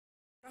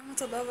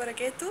ورحمة الله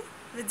وبركاته.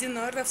 فيديو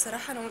النهارده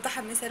بصراحة أنا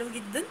متحمسة له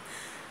جدا.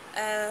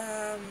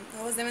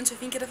 هو زي ما انتم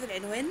شايفين كده في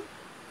العنوان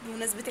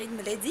بمناسبة عيد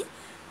ميلادي.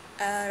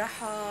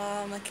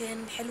 رايحة مكان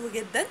حلو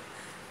جدا،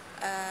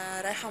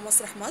 رايحة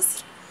مسرح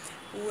مصر،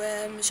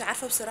 ومش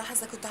عارفة بصراحة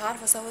إذا كنت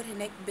هعرف أصور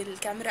هناك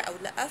بالكاميرا أو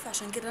لأ،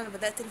 فعشان كده أنا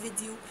بدأت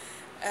الفيديو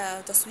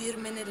تصوير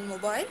من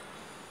الموبايل.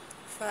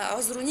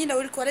 فاعذروني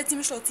لو الكواليتي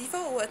مش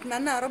لطيفة،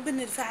 وأتمنى يا رب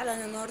إن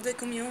فعلا النهارده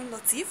يكون يوم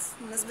لطيف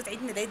بمناسبة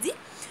عيد ميلادي.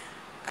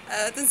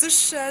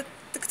 تنسوش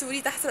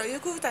تكتبولي تحت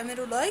رأيكم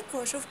وتعملوا لايك،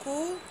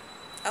 واشوفكم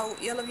او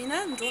يلا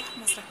بينا نروح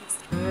مسرح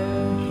مصر.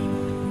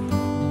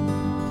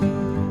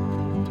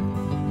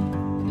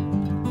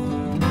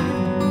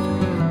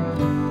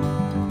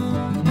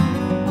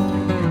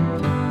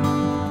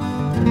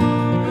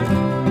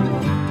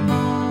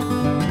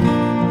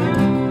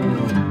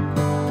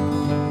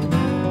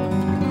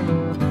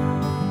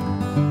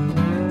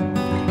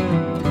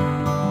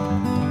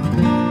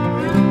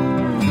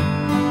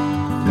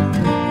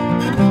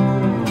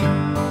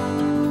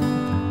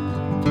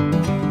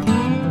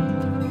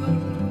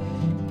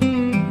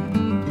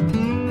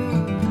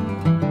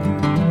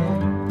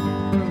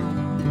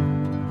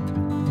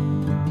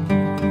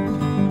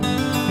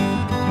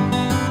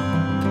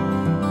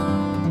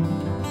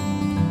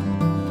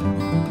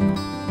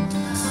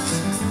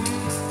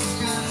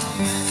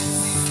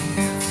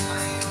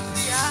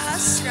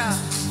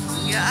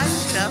 يا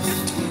أشرف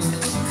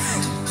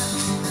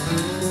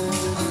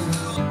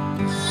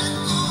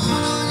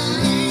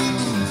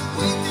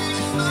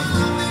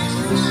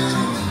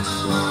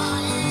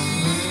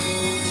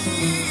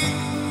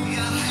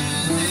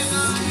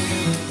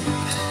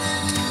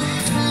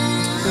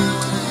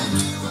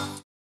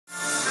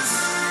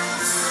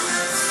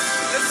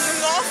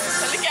لازم نقف.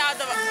 خليكي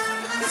قاعدة بقى،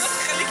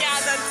 خليكي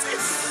قاعدة انتي.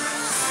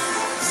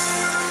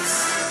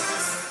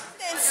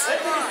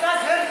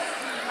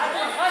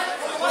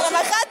 انا ما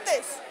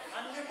خدتش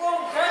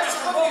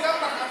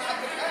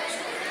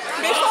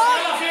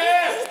بيخون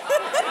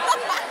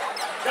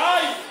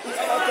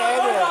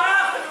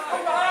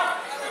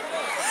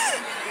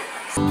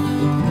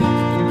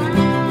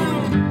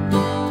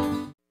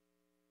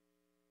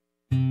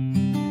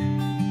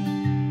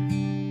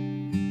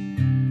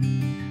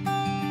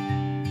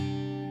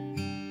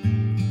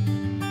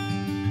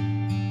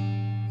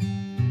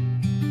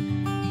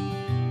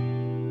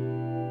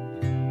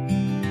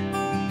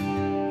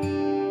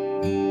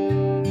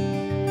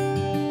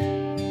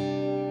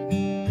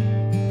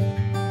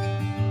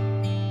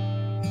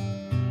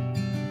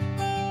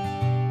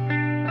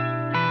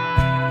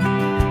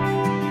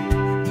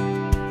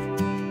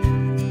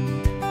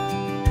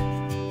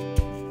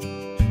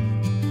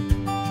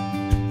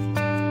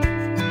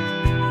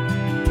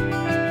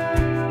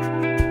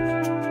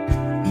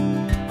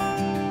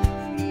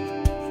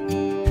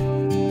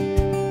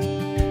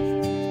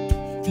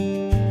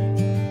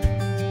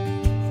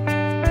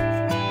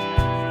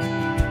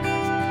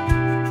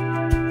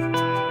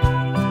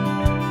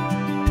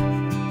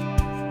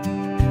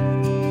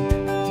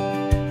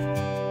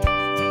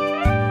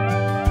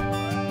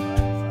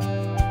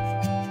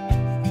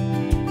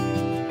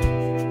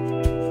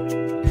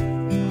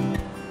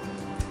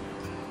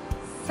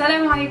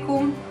السلام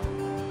عليكم،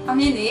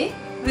 عاملين ايه؟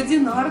 فيديو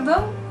النهارده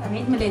عن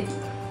عيد ميلادي.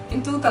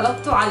 انتوا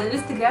طلبتوا على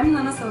الانستجرام ان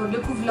انا اصور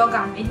لكم فلوج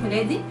عن عيد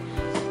ميلادي،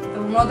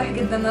 واضح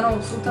جدا ان انا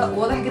مبسوطه،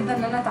 وواضح جدا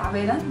ان انا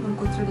تعبانه من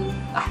كتر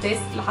الاحداث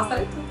اللي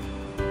حصلت.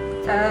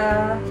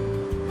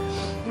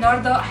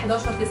 النهارده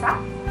 11/9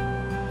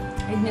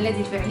 عيد ميلادي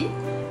الفعلي.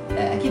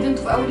 اكيد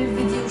انتوا في اول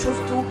الفيديو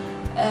شفتوا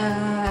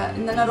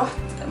ان انا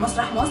رحت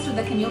مسرح مصر،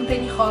 ده كان يوم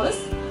تاني خالص.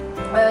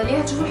 ليه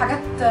هتشوفوا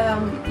حاجات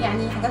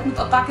يعني حاجات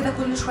متقطعه كده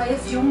كل شويه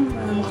في يوم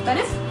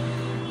مختلف،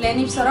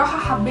 لاني بصراحه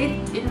حبيت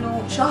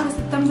انه شهر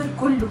سبتمبر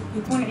كله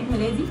يكون عيد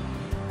ميلادي،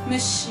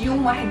 مش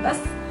يوم واحد بس.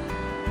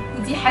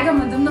 ودي حاجه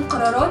من ضمن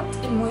القرارات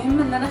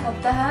المهمه اللي انا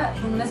خدتها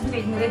بمناسبه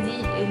عيد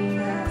ميلادي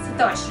ال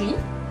 26،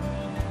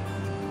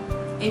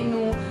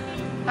 انه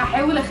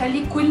هحاول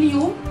اخلي كل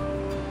يوم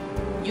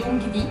يوم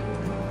جديد،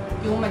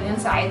 يوم مليان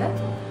سعاده.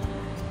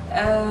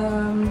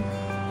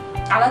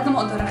 على قد ما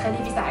اقدر اخلي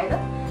فيه سعاده.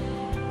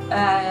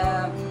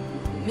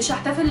 مش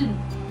هحتفل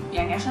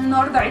يعني عشان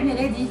النهارده عيد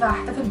ميلادي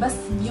فهحتفل بس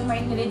بيوم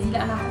عيد ميلادي،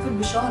 لا انا هحتفل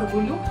بالشهر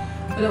كله.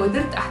 ولو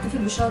قدرت احتفل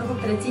بالشهر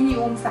كله 30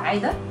 يوم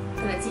سعاده،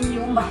 30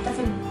 يوم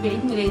بحتفل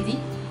بعيد ميلادي،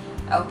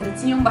 او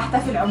 30 يوم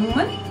بحتفل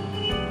عموما،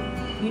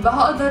 يبقى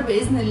هقدر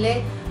باذن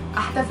الله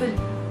احتفل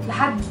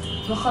لحد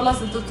ما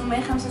اخلص ال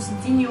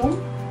 365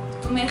 يوم،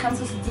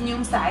 365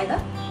 يوم سعاده.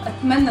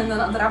 اتمنى ان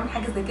انا اقدر اعمل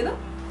حاجه زي كده.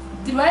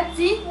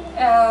 دلوقتي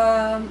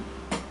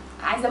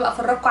عايزه بقى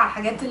افرجكم على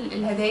حاجات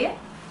الهدايا.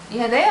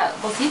 الهدايا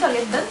بسيطه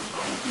جدا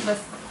بس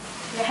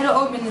هي حلوه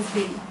قوي بالنسبه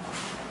لي.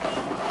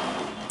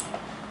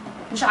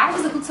 مش عارفه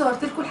اذا كنت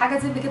صورت لكم الحاجه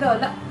دي قبل كده ولا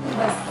لا،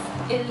 بس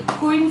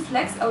الكورن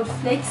فليكس او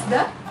الفليكس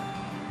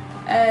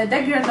ده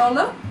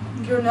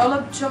جرانولا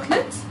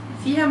بشوكليت،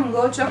 فيها من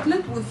جوه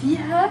شوكليت،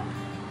 وفيها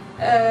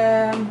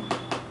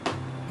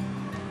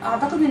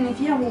اعتقد ان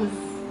فيها موز.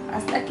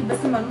 عايز اتاكد بس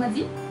المعلومه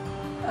دي.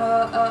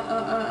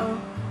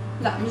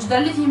 لا مش ده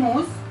اللي فيه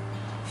موز،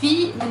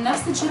 في من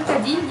نفس الشركه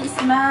دي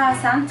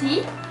اسمها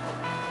سانتي،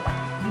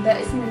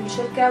 ده اسم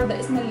الشركه وده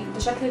ده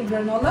شكل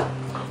الجرانولا.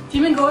 في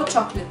من جوه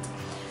شوكليت.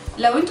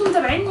 لو انتم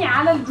متابعيني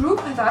على الجروب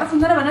هتعرفوا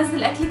ان انا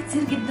بنزل اكل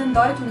كتير جدا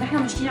دايت، وان احنا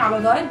ماشيين على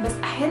دايت، بس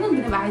احيانا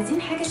بنبقى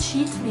عايزين حاجه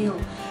شيت ميل،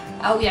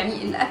 او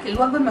يعني الاكل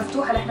الوجبه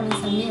المفتوحه اللي احنا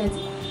بنسميها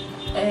دي.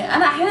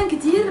 انا احيانا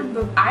كتير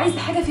ببقى عايزه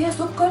حاجه فيها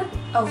سكر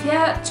او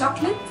فيها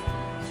شوكليت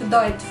في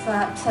الدايت.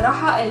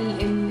 فبصراحه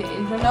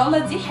الجرانولا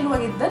دي حلوه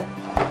جدا.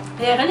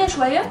 هي غاليه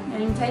شويه،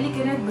 يعني متهيألي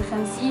كانت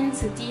ب50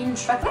 60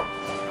 مش فاكره.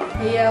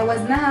 هي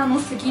وزنها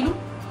نص كيلو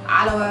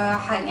على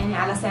يعني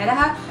على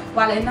سعرها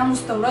وعلى انها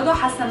مستورده،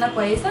 حاسه انها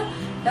كويسه.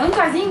 لو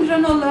انتوا عايزين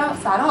جرانولا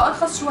سعرها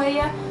ارخص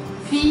شويه،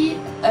 في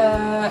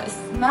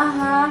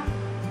اسمها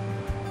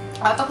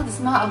اعتقد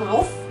اسمها ابو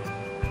عوف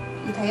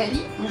متهيألي،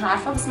 مش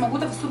عارفه، بس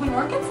موجوده في السوبر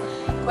ماركت،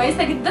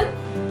 كويسه جدا،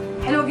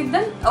 حلوه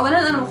جدا. اولا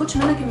انا ما باخدش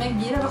منها كميه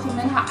كبيره، باخد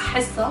منها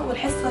حصه،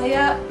 والحصه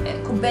هي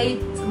كوبايه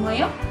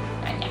ميه،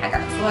 يعني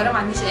حاجه صغيره، ما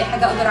عنديش اي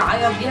حاجه اقدر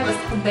اعير بيها، بس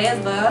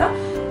كوبايه صغيره،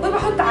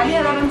 وبحط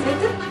عليها لبن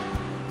فاتر.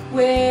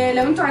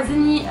 ولو انتوا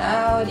عايزيني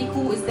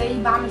اوريكم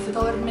ازاي بعمل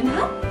فطار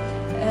منها،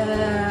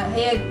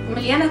 هي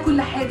مليانه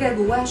كل حاجه،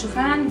 جواها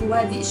شوفان،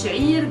 جواها دقيق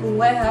شعير،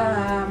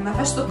 جواها ما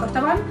فيهاش سكر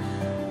طبعا،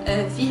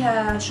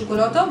 فيها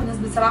شوكولاته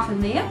بنسبه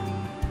 7%،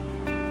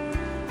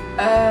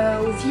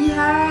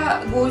 وفيها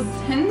جوز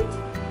هند،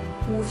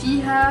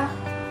 وفيها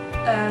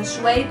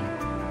شويه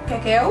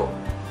كاكاو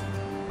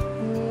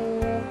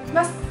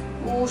وبس،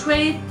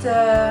 وشويه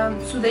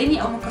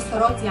سوداني او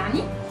مكسرات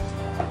يعني،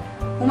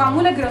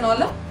 ومعموله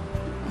جرانولا.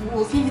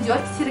 وفي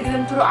فيديوهات كتير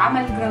جدا طرق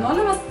عمل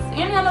الجرانولا، بس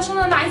يعني علشان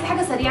انا عايزه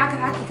حاجه سريعه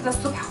كده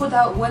الصبح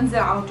اخدها وانزل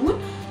على طول،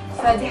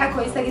 فدي حاجه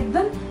كويسه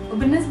جدا.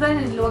 وبالنسبه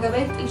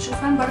للوجبات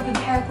الشوفان برده دي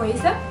حاجه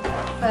كويسه،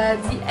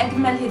 فدي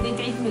اجمل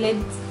هديه عيد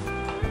ميلاد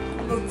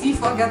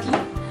لطيف وجاتلي،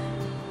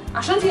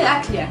 عشان هي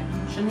اكل يعني،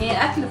 عشان هي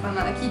اكل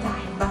فانا اكيد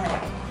هحبها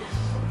يعني.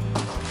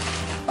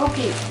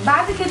 اوكي،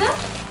 بعد كده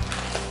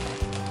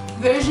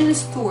فيرجن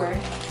ستور.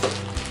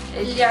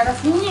 اللي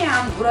يعرفوني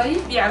عن قريب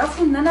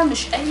بيعرفوا ان انا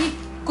مش اي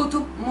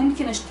كتب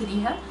ممكن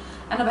اشتريها.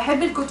 انا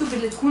بحب الكتب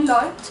اللي تكون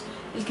لايت،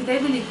 الكتاب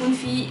اللي يكون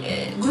فيه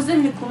جزء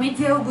من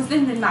الكوميديا وجزء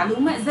من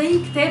المعلومه، زي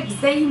كتاب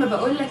زي ما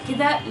بقولك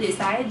كده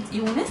لاسعاد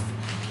يونس.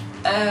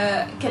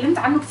 اتكلمت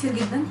عنه كتير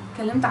جدا،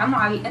 اتكلمت عنه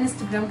على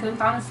الانستجرام،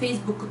 اتكلمت عنه في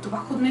فيسبوك، كنت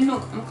باخد منه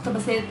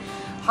مقتبسات،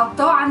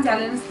 حطاه عندي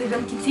على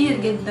الانستجرام كتير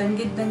جدا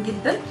جدا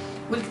جدا.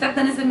 والكتاب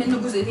ده نزل منه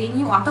جزء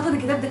تاني، واعتقد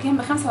الكتاب ده كان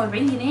ب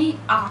 45 جنيه،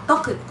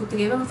 اعتقد كنت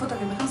جايباه من فتره،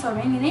 كان ب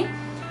 45 جنيه،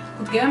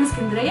 كنت جايباه من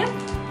اسكندريه.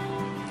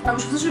 لو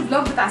مش شفتوش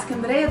الفلوج بتاع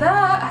اسكندريه ده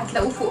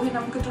هتلاقوه فوق هنا،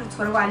 ممكن تروحوا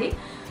تتفرجوا عليه.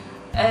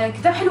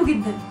 كتاب حلو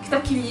جدا،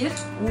 كتاب كبير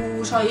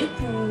وشيق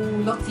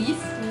ولطيف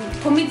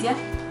وكوميديا،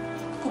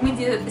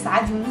 كوميديا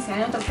اسعاد يونس،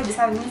 يعني انت بتحب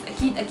اسعاد يونس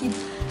اكيد اكيد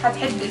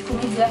هتحب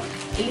الكوميديا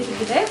اللي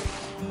في الكتاب.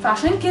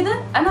 فعشان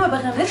كده انا ما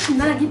بغامرش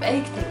ان انا اجيب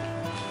اي كتاب.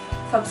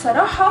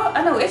 فبصراحه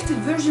انا وقفت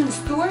في فيرجن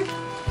ستور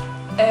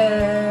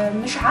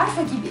مش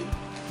عارفه اجيب ايه،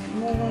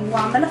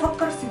 وعماله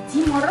افكر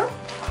 60 مره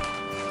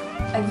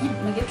اجيب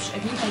ما اجيبش،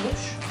 اجيب ما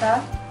اجيبش.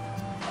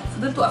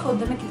 فضلت واقفه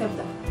قدام الكتاب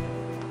ده،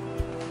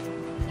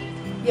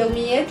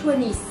 يوميات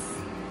ونيس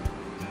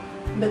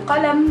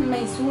بقلم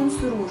ميسون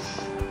سرور.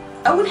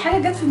 اول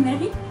حاجه جت في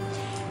دماغي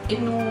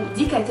انه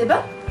دي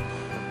كاتبه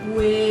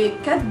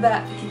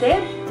وكاتبه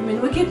كتاب من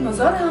وجهه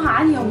نظرها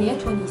عن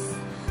يوميات ونيس،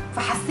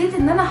 فحسيت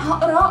ان انا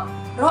هقرا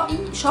راي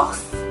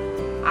شخص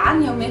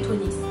عن يوميات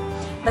ونيس.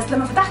 بس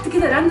لما فتحت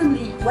كده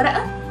راندملي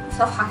ورقه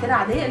صفحه كده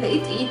عاديه،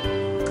 لقيت ايه؟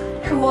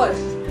 حوار.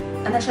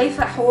 انا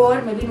شايفه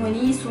حوار ما بين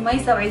ونيس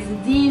وميسة وعز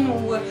الدين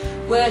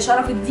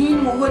وشرف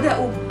الدين وهدى،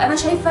 انا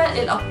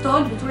شايفه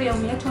الابطال بتوع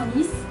يوميات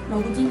ونيس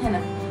موجودين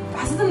هنا.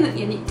 فحسيت ان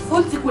يعني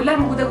طفولتي كلها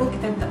موجوده جوه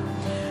الكتاب ده.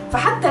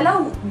 فحتى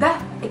لو ده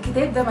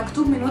الكتاب ده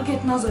مكتوب من وجهه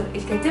نظر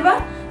الكاتبه،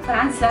 فانا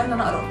عندي سعادة ان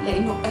انا اقراه،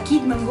 لانه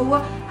اكيد من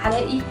جوه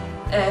هلاقي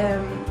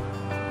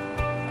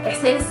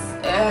احساس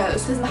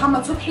استاذ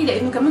محمد صبحي،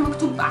 لانه كمان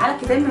مكتوب على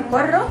الكتاب من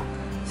بره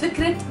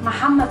فكره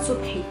محمد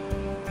صبحي.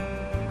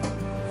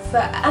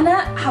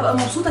 فانا هبقى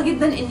مبسوطه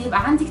جدا ان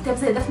يبقى عندي كتاب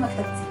زي ده في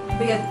مكتبتي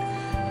بجد.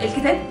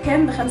 الكتاب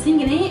كان ب 50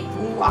 جنيه،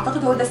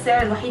 واعتقد هو ده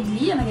السعر الوحيد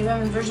ليه. انا جايباه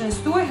من فيرجن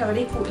ستور،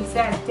 هوريكم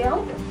السعر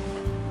بتاعه.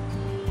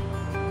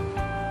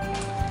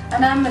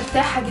 انا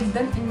مرتاحه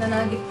جدا ان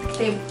انا جبت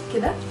كتاب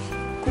كده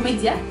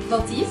كوميديا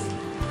لطيف،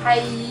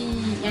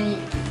 يعني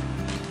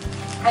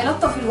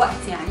هيلطف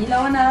الوقت. يعني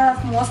لو انا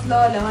في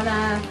مواصله، لو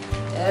انا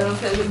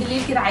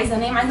بالليل كده عايزه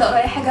انام، عايزه اقرا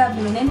اي حاجه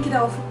قبل ما انام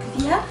كده وافك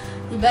فيها،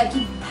 يبقى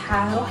اكيد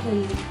هروح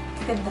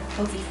للكتاب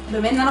ده لطيف.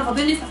 بما ان انا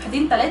فاضل لي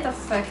صفحتين 3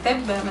 في كتاب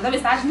مدام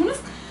اسعاد يونس،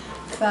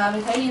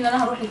 فبالتالي ان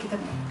انا هروح للكتاب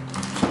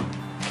ده.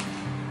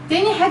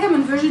 تاني حاجه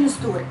من فيرجن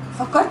ستور،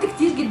 فكرت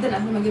كتير جدا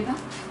قبل ما اجيبها،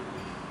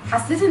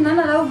 حسيت ان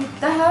انا لو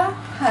جبتها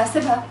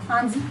هسيبها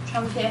عندي مش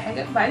هعمل فيها اي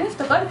حاجه. وبعدين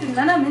افتكرت ان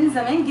انا من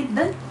زمان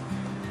جدا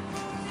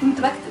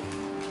كنت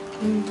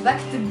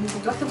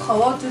بكتب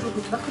خواطر،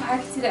 وكنت بكتب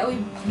حاجات كتير قوي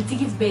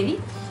بتيجي في بالي.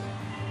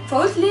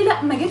 فقلت ليه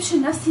لا ما اجيبش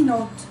لنفسي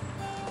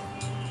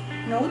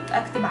نوت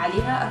اكتب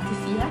عليها، اكتب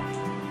فيها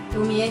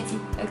يومياتي،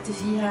 اكتب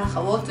فيها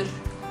خواطر،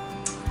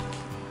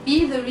 be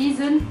the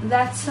reason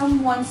that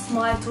someone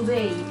smiled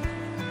today.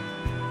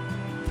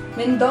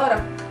 من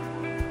دارك.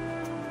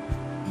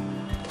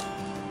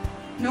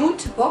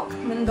 نوت بوك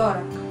من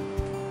دارك.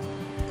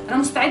 انا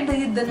مستعده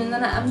جدا ان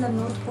انا املى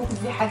النوت بوك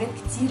دي حاجات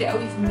كتير قوي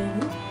في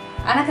دماغي.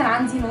 انا كان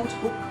عندي نوت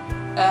بوك،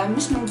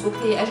 مش نوت بوك،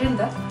 هي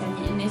اجنده.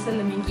 يعني الناس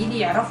اللي لما يجيلي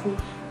يعرفوا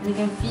ان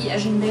كان في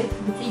اجندات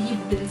بتيجي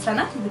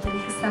بالسنه،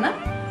 بتاريخ السنه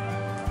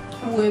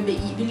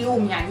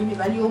وباليوم، يعني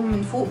بيبقى اليوم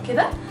من فوق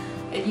كده،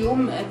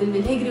 اليوم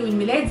بالهجري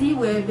والميلادي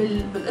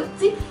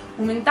وبالقبطي،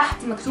 ومن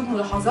تحت مكتوب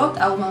ملاحظات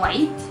او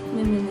مواعيد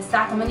من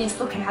الساعه 8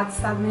 الصبح لحد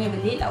الساعه 8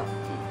 بالليل او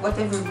وات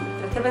ايفر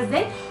مترتبه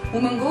ازاي،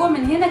 ومن جوه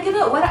من هنا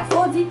كده ورق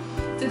فاضي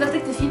تقدر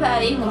تكتب فيه بقى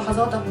ايه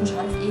ملاحظاتك ومش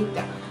عارف ايه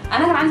بتاع.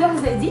 انا كان عندي واحده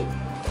زي دي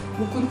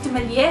وكنت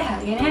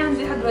ملياها، يعني هي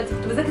عندي لحد دلوقتي،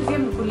 كنت بذاكر فيها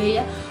من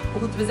الكليه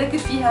وكنت بذاكر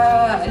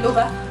فيها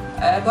لغه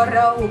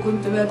بره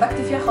وكنت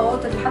بكتب فيها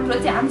خواطر، لحد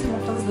دلوقتي عندي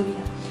محتفظه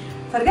بيها.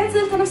 فرجعت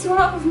سالت نفسي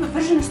وانا واقفه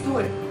في فيرجن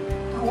ستور،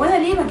 هو انا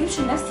ليه ما اجيبش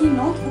لنفسي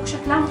نوت بوك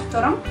شكلها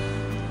محترم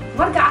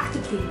وارجع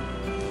اكتب تاني؟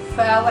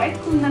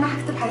 فوعدكم ان انا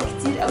هكتب حاجات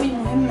كتير قوي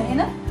مهمه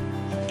هنا،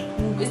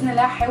 وباذن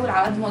الله هحاول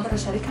على قد ما اقدر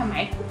اشاركها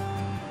معاكم.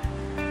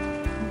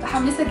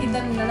 متحمسه جدا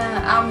ان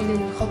انا اعمل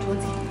الخطوه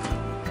دي.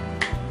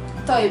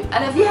 طيب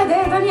انا في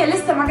هدايا تانية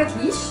لسه ما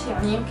جاتليش،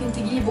 يعني يمكن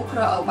تجيلي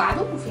بكره او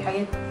بعده، وفي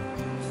حاجات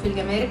في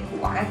الجمارك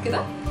وحاجات كده.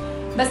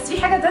 بس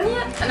في حاجه تانية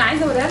انا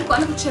عايزه اوريها لكم،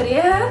 انا كنت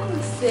شارياها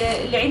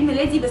في لعيد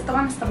ميلادي بس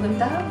طبعا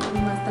استخدمتها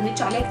وما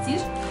استنيتش عليها كتير،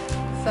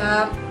 ف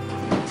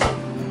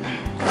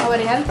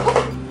هوريها لكم.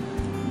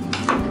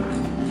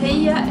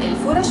 هي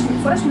الفرش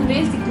من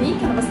ريل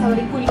تكنيك. انا بس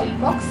هوريكم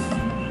البوكس.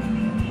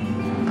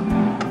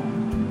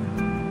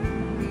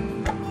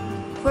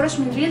 فرش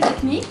من ريل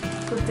تكنيك،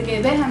 كنت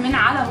جايباها من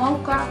على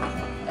موقع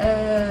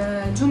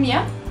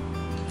جوميا.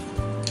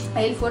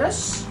 اهي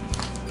الفرش،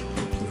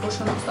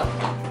 الفرشه ناقصه.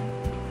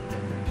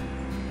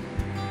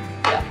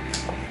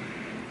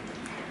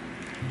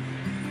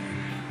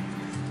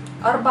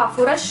 4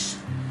 فرش.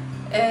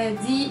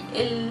 دي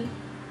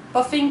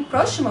البافينج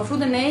بروش،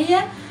 المفروض ان هي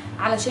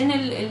علشان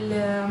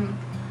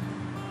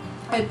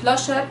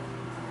البلاشر،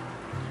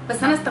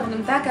 بس انا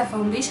استخدمتها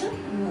كفاونديشن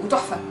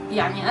وتحفه.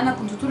 يعني انا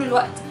كنت طول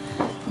الوقت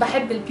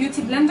بحب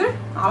البيوتي بلندر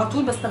على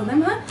طول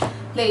بستخدمها،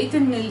 لقيت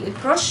ان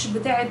البروش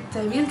بتاعت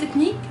ريل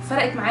تكنيك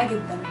فرقت معايا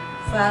جدا.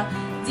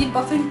 فدي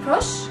البافينج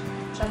بروش،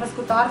 مش عارفه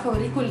كنت عارفه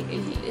اوريكم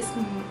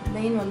الاسم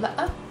باين ولا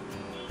لا.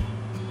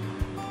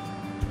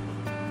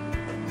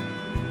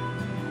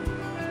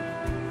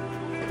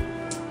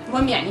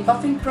 المهم يعني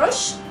بافينج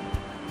بروش.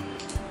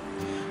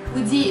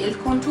 ودي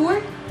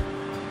الكونتور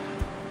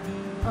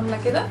عامله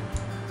كده،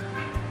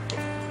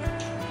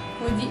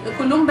 ودي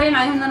كلهم باين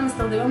عليهم ان انا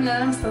مستخدماهم، لان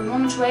انا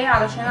مستخدماهم من شويه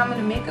علشان اعمل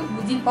الميك اب.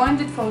 ودي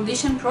البايندد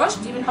فاونديشن بروش،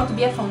 دي بنحط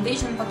بيها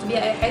فاونديشن، بنحط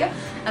بيها اي حاجه.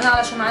 انا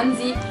علشان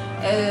عندي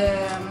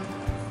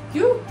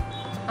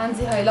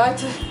عندي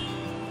هايلايتر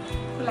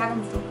كل حاجه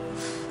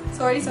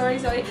مفتوحه،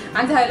 سوري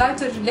عندي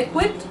هايلايتر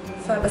ليكويد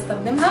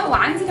فبستخدمها،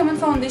 وعندي كمان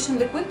فاونديشن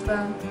ليكويد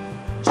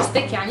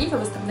ستيك يعني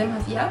فبستخدمها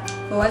فيها،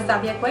 بوزع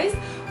بيها كويس.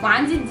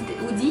 وعندي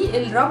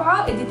ودي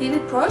الرابعه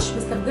الديتيلد بروش،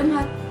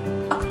 بستخدمها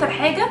اكتر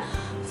حاجه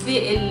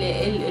في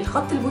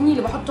الخط البني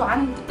اللي بحطه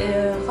عند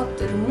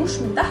خط الرموش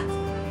من تحت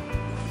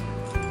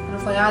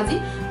الرفيعه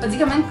دي. فدي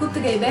كمان كنت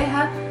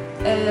جايباها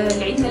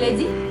لعيد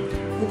ميلادي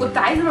وكنت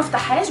عايزه ما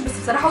افتحهاش، بس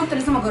بصراحه قلت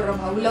لازم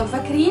اجربها. ولو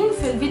فاكرين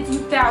في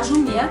الفيديو بتاع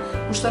جوميا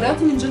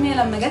واشترياتي من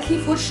جوميا لما جات لي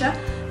فرشه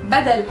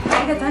بدل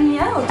حاجه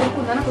تانية، قلت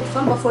لكم ان انا كنت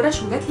طالبه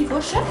فرش وجات لي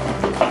فرشه.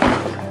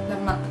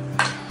 لما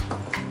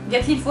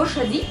جات لي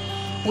الفرشه دي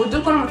وقلت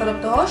لكم انا ما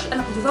طلبتهاش،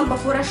 انا كنت طالبه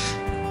فرش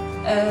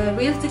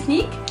ريل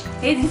تكنيك،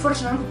 هي دي الفرشه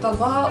اللي انا كنت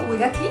طالباها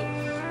وجات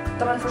لي.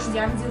 طبعا الفرشه دي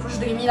عندي، الفرشه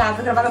دي جميله على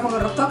فكره، بعد ما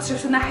جربتها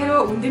اكتشفت انها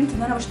حلوه وندمت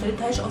ان انا ما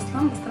اشتريتهاش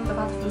اصلا، بس انا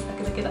دفعت فلوسها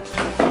كده كده.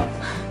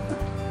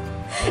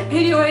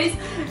 anyways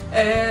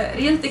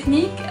ريل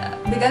تكنيك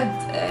بجد،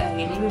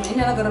 يعني بما ان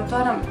انا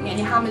جربتها، انا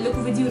يعني هعمل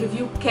لكم فيديو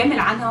ريفيو كامل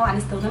عنها وعن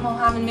استخدامها،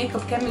 وهعمل ميك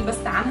اب كامل بس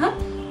عنها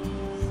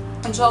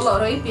ان شاء الله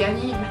قريب،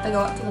 يعني محتاجه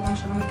وقت طبعا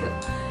عشان اعمل كده.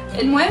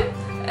 المهم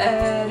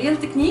ريل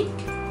تكنيك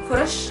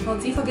فرش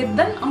لطيفه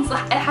جدا،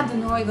 انصح اي حد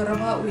ان هو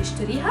يجربها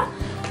ويشتريها.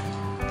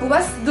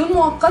 وبس دول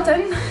مؤقتا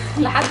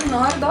لحد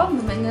النهارده،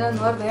 بما اننا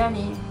النهارده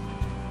يعني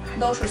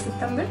 11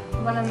 سبتمبر،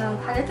 وانا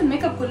حاجات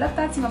الميك اب كلها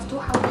بتاعتي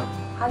مفتوحه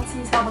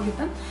وحالتي صعبه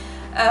جدا.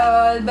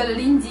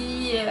 البلالين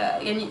دي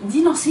يعني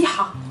دي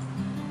نصيحه،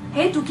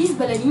 هاتوا كيس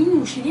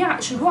بلالين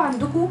وشيلوه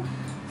عندكم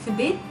في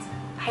البيت،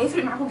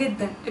 هيفرق معاكم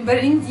جدا.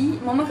 البلالين دي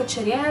ماما كانت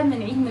شارياها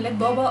من عيد ميلاد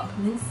بابا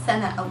من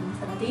سنه او من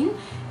سنتين.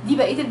 دي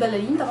بقيه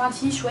البلالين، طبعا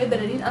في شويه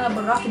بلالين انا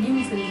برعت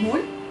بيهم في المول،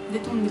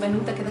 اديتهم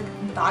لبنوته كده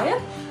كانت بتعيط،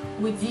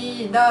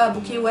 ودي ده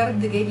بوكيه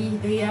ورد جالي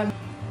هديه.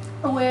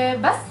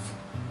 وبس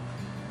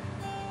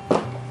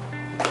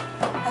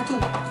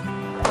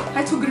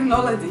هاتوا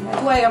جرانولا دي،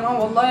 هاتوها يا ماما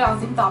والله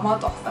العظيم طعمها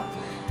تحفه.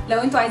 لو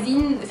انتوا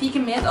عايزين في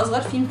كميات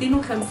اصغر، في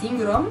 250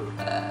 جرام،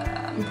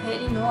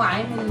 متهيألي ان هو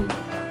عامل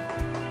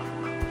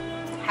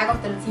حاجه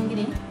و30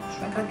 جنيه، مش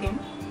فاكره كام.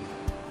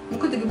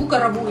 ممكن تجيبوه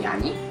جربوه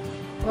يعني،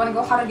 وانا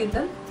جو حر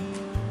جدا.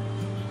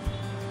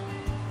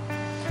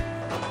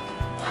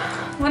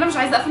 وانا مش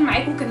عايزه اقفل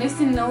معاكم، كان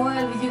نفسي ان هو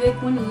الفيديو ده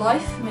يكون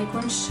لايف،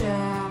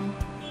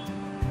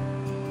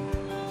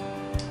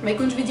 ما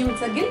يكونش فيديو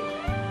متسجل،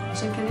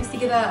 عشان كان نفسي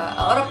كده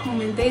اقرا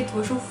كومنتات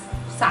واشوف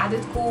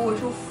سعادتكم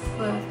واشوف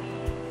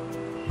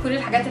كل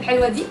الحاجات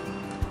الحلوه دي.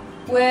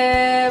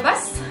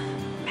 وبس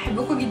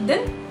بحبكم جدا،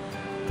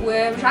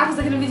 ومش عارفه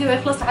اذا كان الفيديو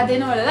هيخلص لحد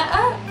هنا ولا لا،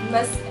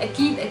 بس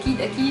اكيد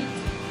اكيد اكيد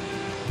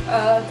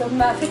طب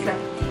ما فكره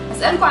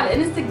اسالكم على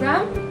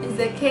الانستجرام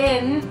اذا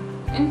كان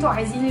انتوا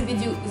عايزين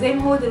الفيديو زي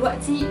ما هو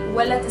دلوقتي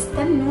ولا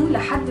تستنوا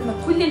لحد ما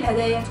كل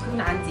الهدايا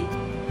تكون عندي.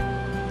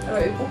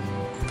 رايكم؟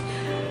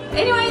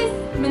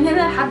 anyways من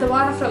هنا لحد ما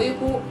اعرف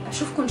رايكم،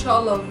 اشوفكم ان شاء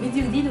الله في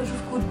فيديو جديد،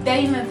 واشوفكم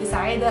دايما في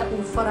سعاده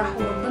وفرح،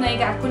 وربنا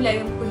يجعل كل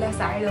ايام كلها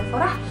سعاده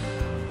وفرح.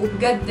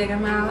 وبجد يا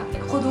جماعه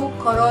خدوا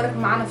قرار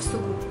مع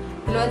نفسكم.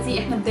 دلوقتي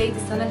احنا بدايه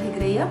السنه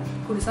الهجريه،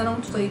 كل سنه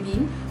وانتم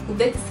طيبين،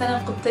 وبدايه السنه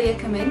القبطيه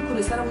كمان،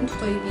 كل سنه وانتم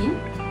طيبين.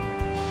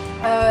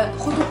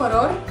 خدوا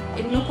قرار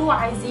انكم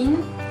عايزين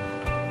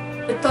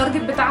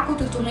التارجت بتاعكم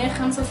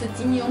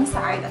 365 يوم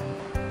سعاده.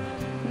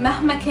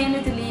 مهما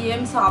كانت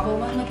الايام صعبه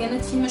ومهما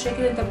كانت في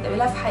مشاكل انت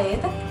بتقابلها في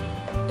حياتك،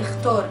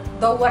 اختار،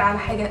 دور على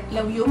حاجه.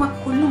 لو يومك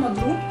كله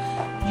مضروب،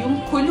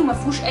 يوم كله ما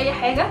فيهوش اي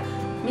حاجه،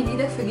 مد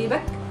ايدك في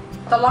جيبك،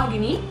 طلع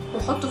جنيه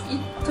وحطه في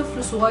ايد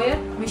طفل صغير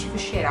ماشي في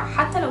الشارع،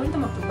 حتى لو انت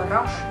ما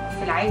بتتبرعش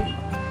في العادي.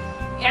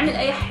 اعمل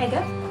اي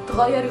حاجه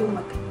تغير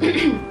يومك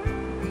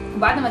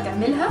وبعد ما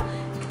تعملها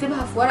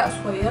اكتبها في ورقه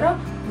صغيره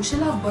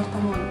وشيلها في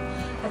برطمان.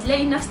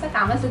 هتلاقي نفسك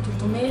عملت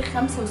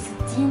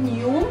 365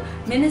 يوم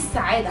من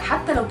السعاده،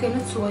 حتى لو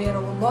كانت صغيره،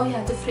 والله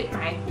هتفرق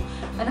معاكم.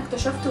 انا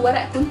اكتشفت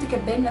ورق كنت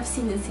كاتباه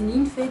لنفسي من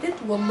سنين فاتت،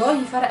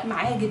 والله فرق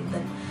معايا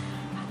جدا.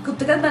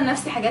 كنت كاتبه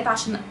لنفسي حاجات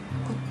عشان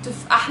كنت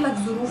في احلى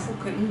الظروف،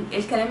 وكان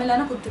الكلام اللي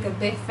انا كنت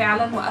كاتباه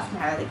فعلا وقفني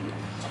على رجلي.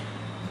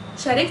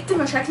 شاركت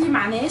مشاكلي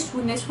مع ناس،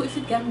 والناس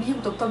وقفت جنبي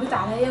وطبطبت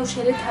عليا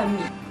وشالت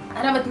همي.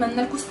 انا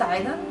بتمنى لكم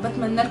السعاده،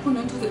 بتمنى لكم ان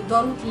انتوا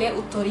تقدروا تلاقوا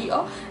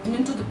الطريقه ان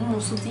انتوا تبقوا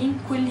مبسوطين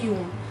كل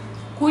يوم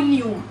كل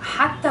يوم،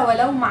 حتى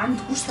ولو ما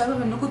عندكوش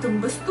سبب انكم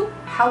تنبسطوا،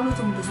 حاولوا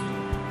تنبسطوا.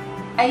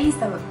 اي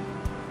سبب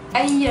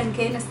ايا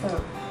كان السبب،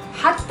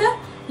 حتى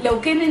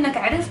لو كان انك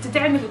عرفت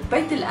تعمل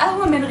كوبايه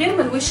القهوه من غير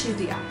ما الوش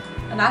يضيع.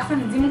 انا عارفه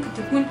ان دي ممكن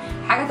تكون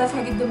حاجه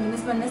تافهه جدا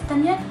بالنسبه لناس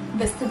تانية،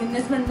 بس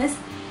بالنسبه لناس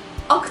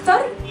اكتر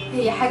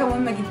هي حاجه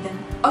مهمه جدا.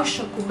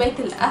 اشرب كوبايه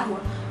القهوه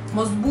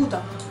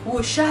مظبوطه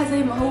ووشها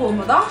زي ما هو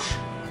وما ضاعش،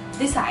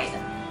 دي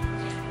سعاده.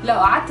 لو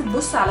قعدت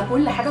تبص على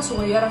كل حاجه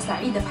صغيره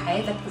سعيده في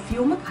حياتك وفي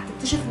يومك،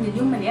 هتكتشف ان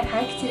اليوم مليان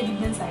حاجات كتيره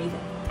جدا سعيده.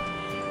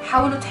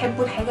 حاولوا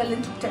تحبوا الحاجه اللي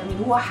انتوا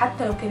بتعملوها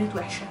حتى لو كانت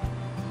وحشه.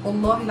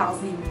 والله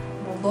العظيم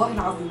والله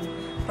العظيم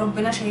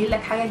ربنا شايل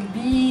لك حاجه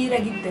كبيره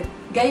جدا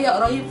جايه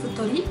قريب في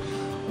الطريق،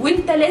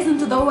 وانت لازم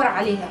تدور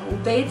عليها.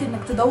 وبدايه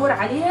انك تدور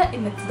عليها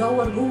انك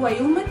تدور جوه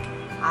يومك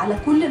على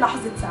كل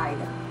لحظه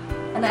سعاده.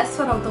 انا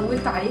اسفه لو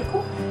طولت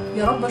عليكم،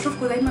 يا رب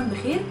اشوفكم دايما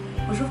بخير،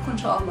 واشوفكم ان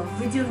شاء الله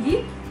في فيديو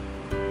جديد.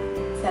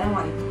 سلام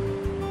عليكم.